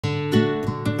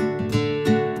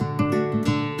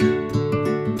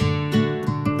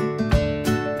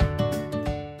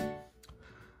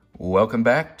Welcome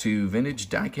back to Vintage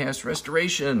Diecast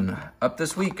Restoration. Up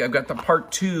this week, I've got the part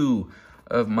 2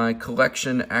 of my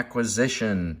collection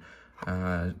acquisition.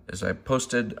 As I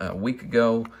posted a week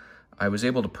ago, I was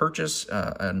able to purchase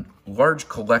a large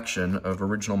collection of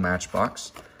original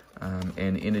Matchbox.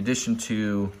 And in addition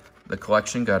to the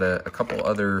collection, got a couple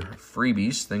other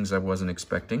freebies, things I wasn't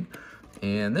expecting.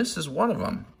 And this is one of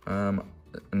them. A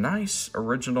nice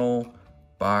original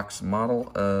box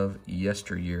model of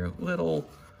yesteryear. Little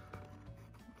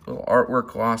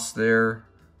artwork lost there.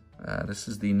 This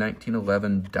is the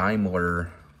 1911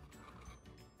 Daimler,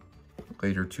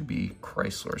 later to be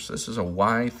Chrysler. So this is a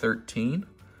Y13.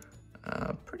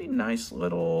 Pretty nice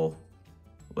little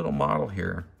model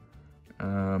here.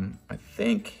 I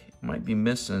think it might be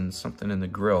missing something in the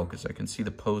grill because I can see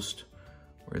the post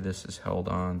where this is held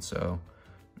on. So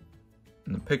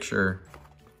in the picture,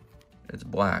 it's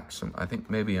black. So I think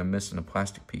maybe I'm missing a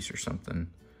plastic piece or something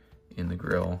in the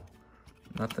grill.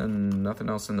 Nothing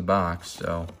else in the box,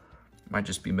 so might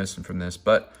just be missing from this.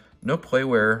 But no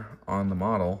playwear on the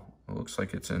model. It looks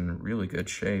like it's in really good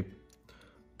shape.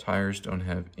 Tires don't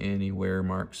have any wear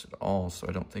marks at all, so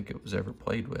I don't think it was ever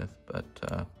played with.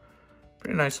 But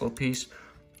pretty nice little piece.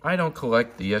 I don't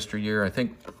collect the yesteryear. I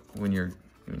think when you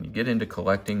get into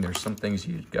collecting, there's some things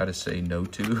you got to say no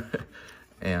to,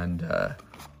 and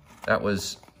that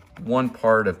was one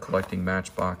part of collecting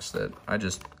Matchbox that I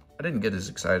didn't get as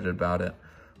excited about it.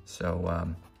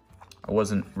 So I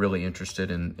wasn't really interested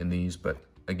in these, but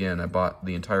again, I bought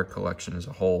the entire collection as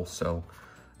a whole, so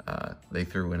they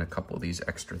threw in a couple of these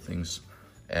extra things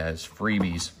as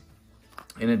freebies.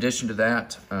 In addition to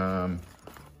that,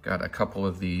 got a couple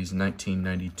of these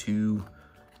 1992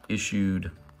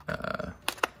 issued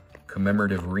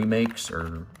commemorative remakes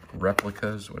or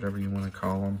replicas, whatever you want to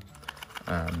call them.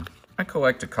 I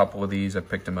collect a couple of these. I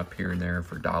picked them up here and there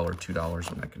for $1,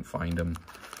 $2 when I can find them.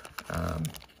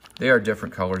 They are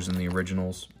different colors than the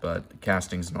originals, but the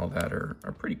castings and all that are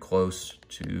pretty close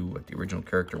to what the original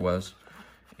character was.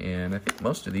 And I think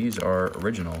most of these are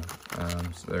original.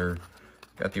 So they're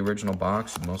got the original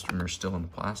box, and most of them are still in the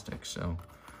plastic. So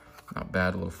not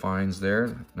bad little finds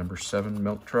there. Number 7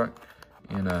 milk truck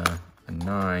and a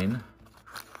 9.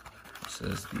 This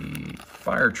is the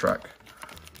fire truck.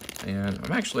 And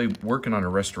I'm actually working on a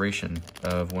restoration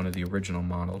of one of the original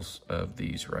models of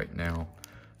these right now.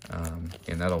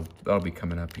 And that'll be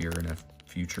coming up here in a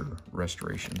future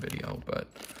restoration video, but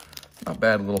not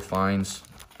bad little finds.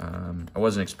 I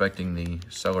wasn't expecting the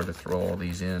seller to throw all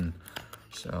these in,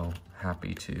 so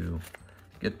happy to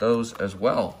get those as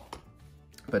well.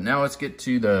 But now let's get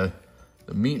to the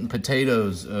meat and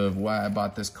potatoes of why I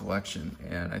bought this collection.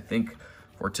 And I think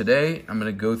for today, I'm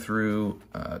gonna go through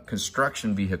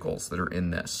construction vehicles that are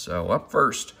in this. So up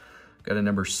first, got a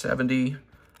number 70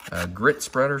 grit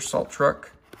spreader salt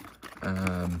truck.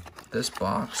 This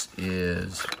box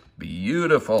is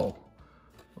beautiful.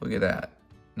 Look at that.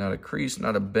 Not a crease,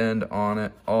 not a bend on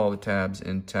it. All the tabs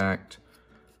intact.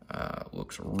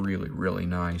 Looks really, really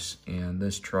nice. And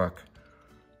this truck,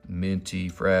 minty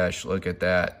fresh. Look at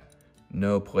that.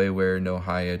 No playwear, no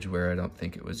high edge wear. I don't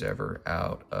think it was ever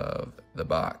out of the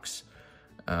box.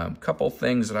 Couple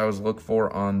things that I was looking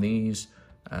for on these.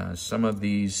 Some of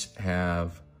these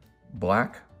have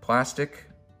black plastic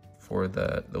for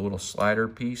the little slider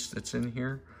piece that's in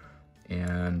here,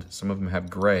 and some of them have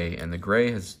gray, and the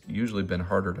gray has usually been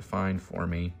harder to find for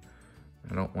me.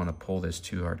 I don't want to pull this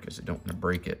too hard because I don't want to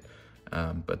break it,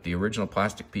 but the original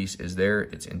plastic piece is there.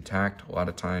 It's intact. A lot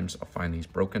of times I'll find these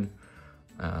broken,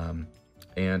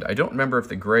 and I don't remember if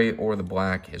the gray or the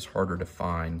black is harder to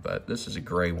find, but this is a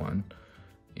gray one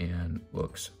and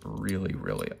looks really,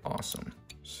 really awesome.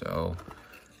 So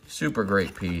super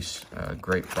great piece,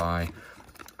 great buy.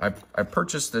 I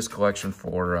purchased this collection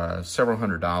for several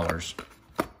 $100s,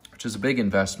 which is a big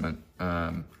investment.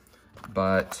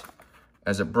 But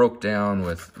as it broke down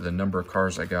with the number of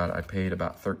cars I got, I paid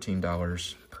about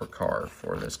 $13 per car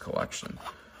for this collection.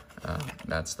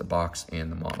 That's the box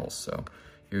and the models. So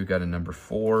here we've got a number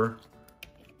 4.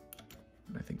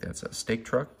 I think that's a steak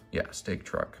truck. Yeah, steak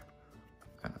truck.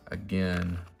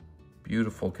 Again,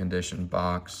 beautiful condition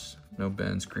box. No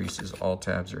bends, creases, all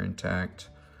tabs are intact.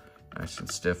 Nice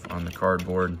and stiff on the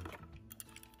cardboard.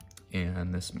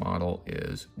 And this model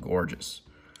is gorgeous.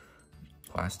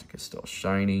 Plastic is still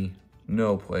shiny.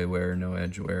 No playwear, no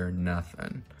edge wear,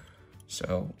 nothing.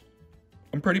 So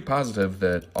I'm pretty positive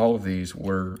that all of these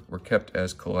were kept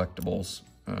as collectibles.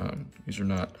 These are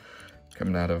not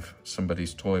coming out of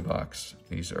somebody's toy box.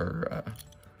 These are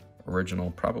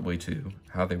original, probably to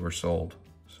how they were sold.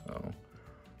 So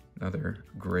another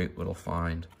great little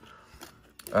find.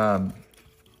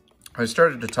 I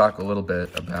started to talk a little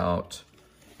bit about,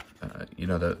 you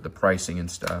know, the pricing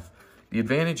and stuff. The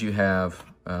advantage you have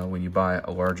when you buy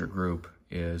a larger group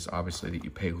is obviously that you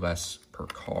pay less per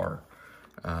car.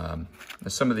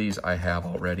 Some of these I have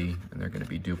already, and they're going to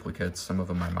be duplicates. Some of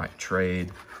them I might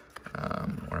trade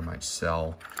or I might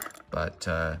sell, but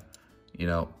you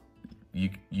know,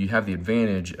 you have the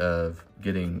advantage of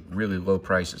getting really low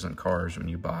prices on cars when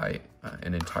you buy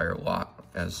an entire lot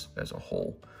as a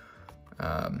whole.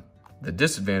 The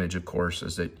disadvantage, of course,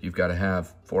 is that you've got to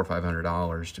have $400 or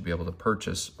 $500 to be able to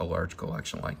purchase a large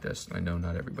collection like this. And I know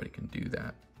not everybody can do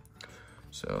that.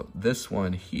 So this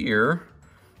one here,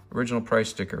 original price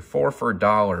sticker, 4 for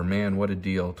 $1. Man, what a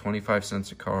deal! 25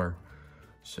 cents a car.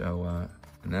 So,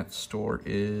 and that store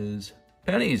is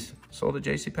Penny's. Sold at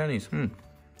JCPenney's.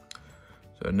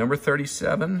 So number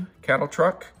 37, cattle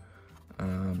truck.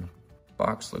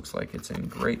 Box looks like it's in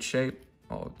great shape.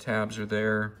 All the tabs are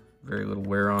there. Very little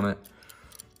wear on it.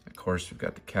 Of course, we've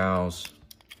got the cows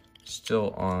still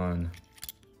on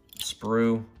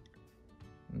sprue.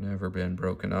 Never been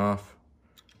broken off.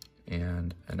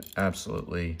 And an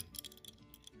absolutely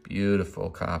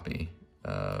beautiful copy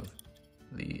of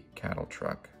the cattle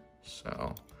truck.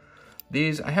 So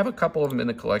these, I have a couple of them in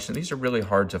the collection. These are really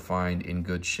hard to find in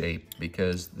good shape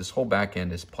because this whole back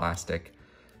end is plastic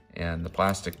and the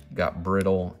plastic got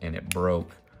brittle and it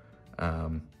broke.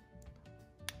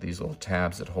 These little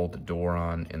tabs that hold the door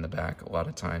on in the back a lot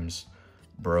of times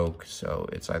broke, so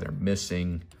it's either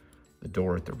missing the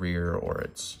door at the rear or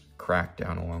it's cracked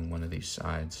down along one of these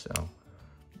sides. So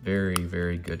very,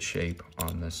 very good shape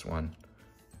on this one,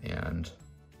 and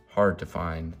hard to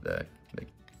find the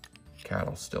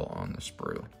cattle still on the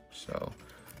sprue. So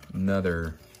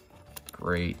another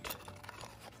great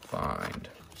find.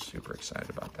 Super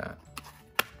excited about that.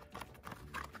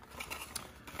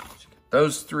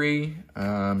 Those three,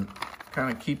 kind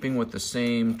of keeping with the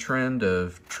same trend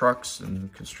of trucks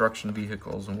and construction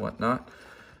vehicles and whatnot.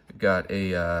 We've got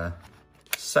a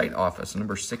site office,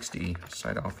 number 60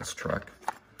 site office truck.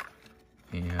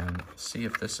 And see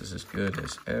if this is as good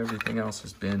as everything else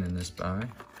has been in this buy.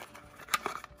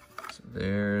 So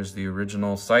there's the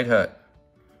original site hut.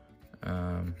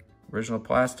 Original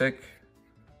plastic.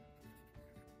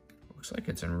 Looks like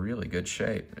it's in really good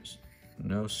shape. There's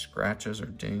no scratches or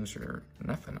dings or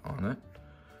nothing on it.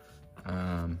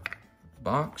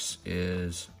 Box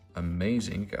is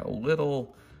amazing. Got a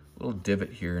little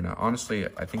divot here. Now, honestly,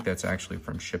 I think that's actually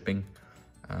from shipping.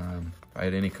 If I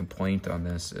had any complaint on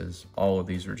this, is all of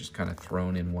these were just kind of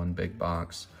thrown in one big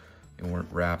box and weren't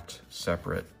wrapped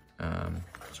separate.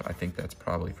 So I think that's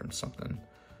probably from something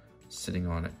sitting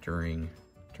on it during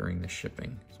the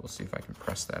shipping. So we'll see if I can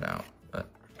press that out. But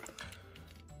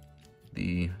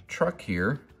the truck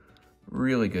here,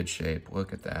 really good shape.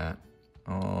 Look at that.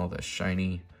 All the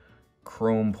shiny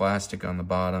chrome plastic on the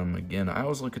bottom. Again, I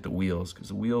always look at the wheels because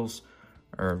the wheels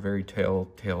are a very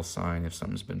telltale sign if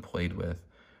something's been played with.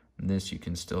 And this, you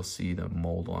can still see the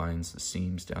mold lines, the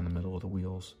seams down the middle of the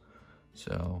wheels.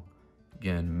 So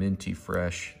again, minty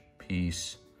fresh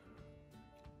piece,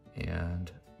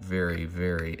 and very,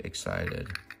 very excited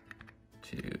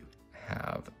to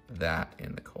have that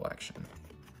in the collection.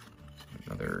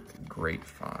 Another great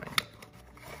find.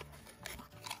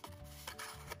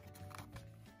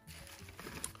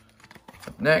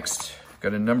 Up next,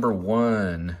 got a number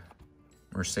 1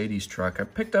 Mercedes truck. I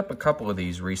picked up a couple of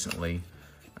these recently,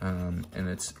 and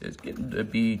it's getting to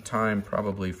be time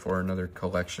probably for another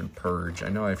collection purge. I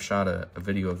know I've shot a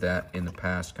video of that in the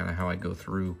past, kind of how I go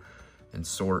through and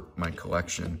sort my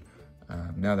collection.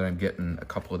 Now that I'm getting a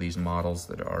couple of these models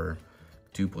that are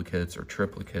duplicates or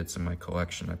triplicates in my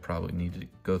collection, I probably need to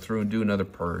go through and do another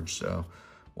purge. So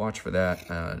watch for that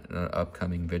in an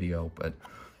upcoming video. But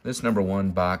this number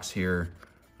 1 box here,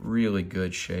 really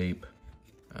good shape.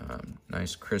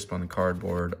 Nice crisp on the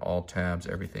cardboard, all tabs,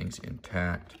 everything's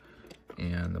intact.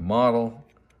 And the model,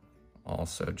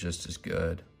 also just as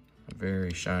good.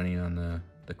 Very shiny on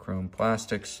the chrome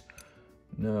plastics.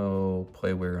 No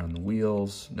play wear on the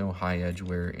wheels, no high edge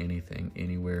wear, anything,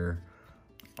 anywhere.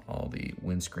 All the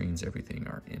windscreens, everything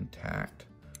are intact.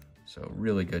 So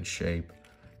really good shape,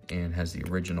 and has the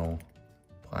original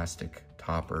plastic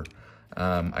topper.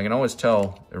 I can always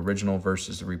tell original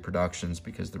versus the reproductions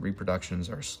because the reproductions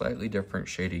are a slightly different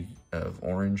shade of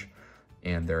orange,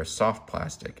 and they're a soft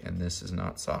plastic, and this is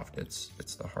not soft.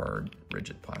 It's the hard,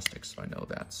 rigid plastic, so I know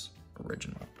that's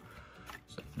original.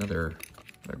 So another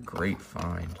great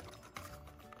find.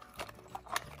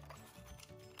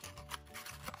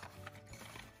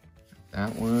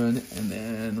 That one, and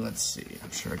then let's see.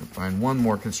 I'm sure I can find one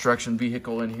more construction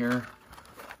vehicle in here.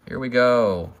 Here we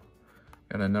go.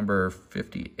 Got a number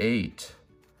 58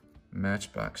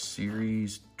 Matchbox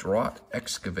Series Draught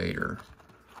Excavator.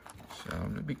 So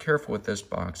I'm gonna be careful with this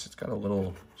box. It's got a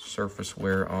little surface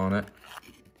wear on it.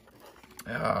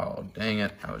 Oh, dang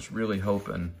it. I was really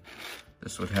hoping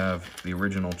this would have the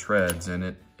original treads, and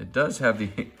it does have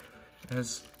it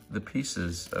has the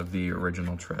pieces of the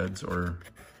original treads, or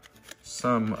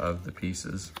some of the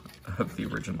pieces of the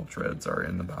original treads are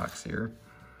in the box here.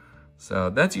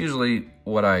 So that's usually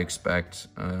what I expect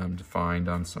to find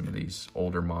on some of these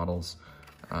older models.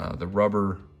 The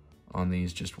rubber on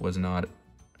these just was not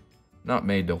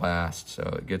made to last, so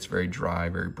it gets very dry,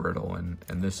 very brittle, and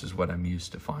this is what I'm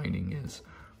used to finding is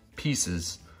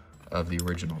pieces of the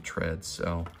original treads.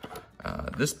 So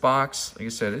this box, like I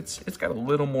said, it's got a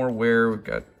little more wear. We've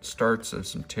got starts of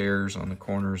some tears on the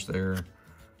corners there.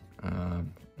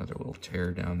 Another little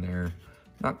tear down there.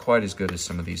 Not quite as good as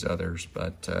some of these others,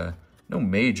 but no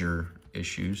major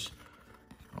issues.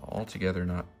 Altogether,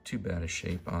 not too bad a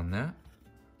shape on that.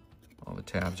 All the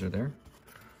tabs are there.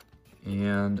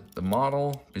 And the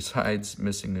model, besides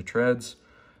missing the treads,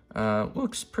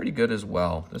 looks pretty good as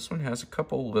well. This one has a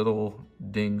couple little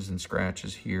dings and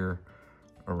scratches here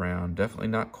around. Definitely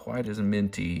not quite as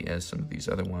minty as some of these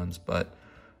other ones, but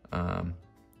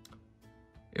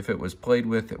if it was played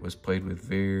with, it was played with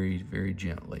very, very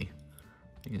gently.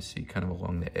 You can see kind of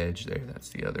along the edge there, that's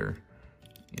the other,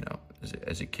 you know,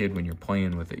 as a kid when you're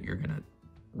playing with it, you're gonna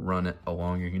run it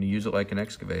along, you're gonna use it like an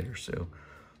excavator, so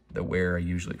the wear I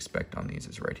usually expect on these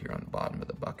is right here on the bottom of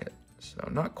the bucket. So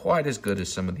not quite as good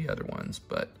as some of the other ones,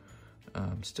 but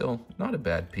still not a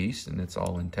bad piece, and it's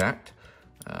all intact.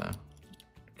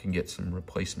 Can get some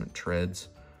replacement treads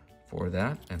for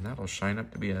that, and that'll shine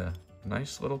up to be a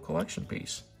nice little collection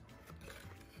piece.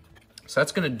 So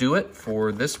that's gonna do it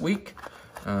for this week.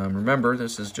 Remember,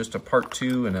 this is just a part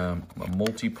 2 in a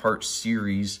multi-part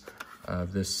series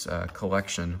of this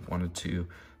collection. Wanted to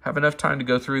have enough time to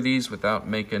go through these without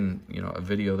making, you know, a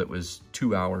video that was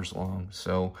 2 hours long.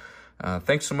 So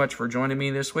thanks so much for joining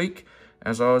me this week.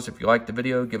 As always, if you liked the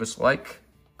video, give us a like.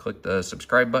 Click the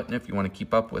subscribe button if you want to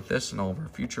keep up with this and all of our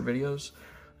future videos.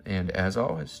 And as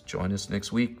always, join us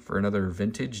next week for another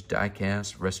vintage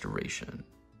diecast restoration.